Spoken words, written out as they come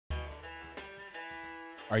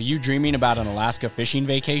Are you dreaming about an Alaska fishing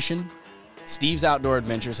vacation? Steve's Outdoor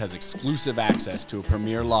Adventures has exclusive access to a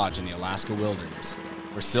premier lodge in the Alaska wilderness,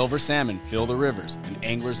 where silver salmon fill the rivers and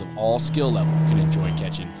anglers of all skill level can enjoy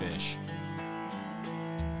catching fish.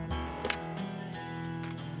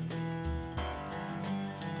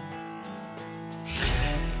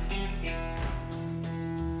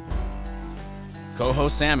 Coho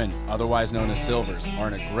salmon, otherwise known as silvers, are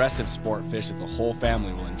an aggressive sport fish that the whole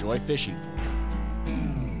family will enjoy fishing for.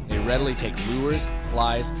 They readily take lures,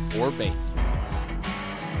 flies, or bait.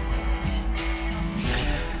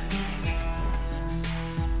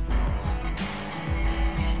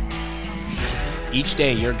 Each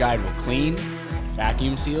day, your guide will clean,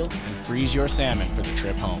 vacuum seal, and freeze your salmon for the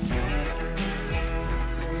trip home.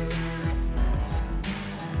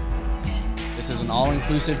 This is an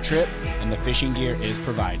all-inclusive trip, and the fishing gear is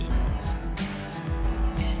provided.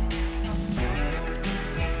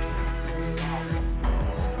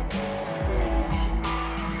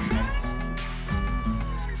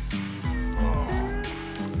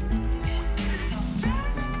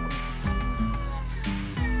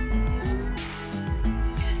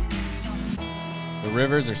 The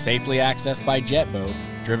rivers are safely accessed by jet boat,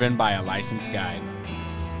 driven by a licensed guide.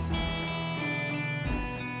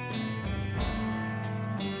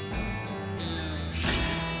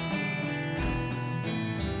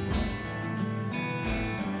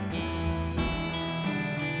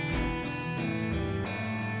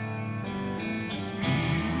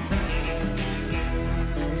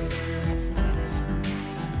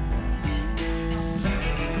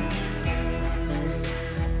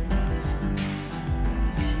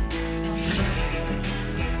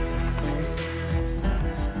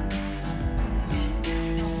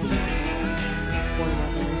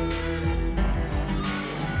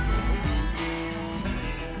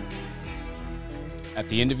 At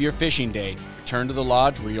the end of your fishing day, return to the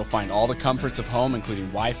lodge where you'll find all the comforts of home, including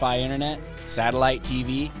Wi-Fi internet, satellite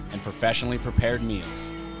TV, and professionally prepared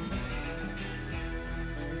meals.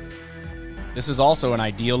 This is also an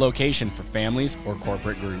ideal location for families or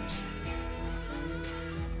corporate groups.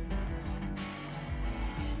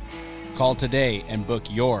 Call today and book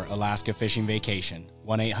your Alaska fishing vacation.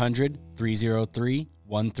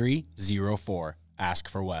 1-800-303-1304. Ask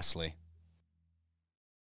for Wesley.